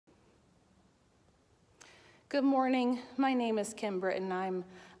Good morning. My name is Kim Britton. I'm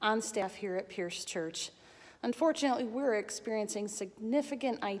on staff here at Pierce Church. Unfortunately, we're experiencing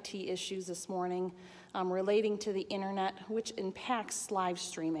significant IT issues this morning relating to the internet, which impacts live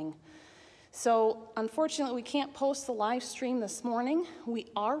streaming. So unfortunately, we can't post the live stream this morning. We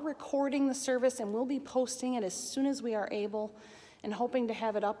are recording the service and we'll be posting it as soon as we are able and hoping to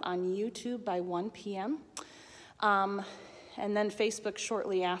have it up on YouTube by 1 p.m. And then Facebook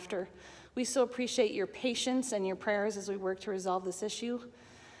shortly after. We so appreciate your patience and your prayers as we work to resolve this issue.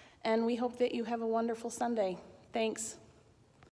 And we hope that you have a wonderful Sunday. Thanks.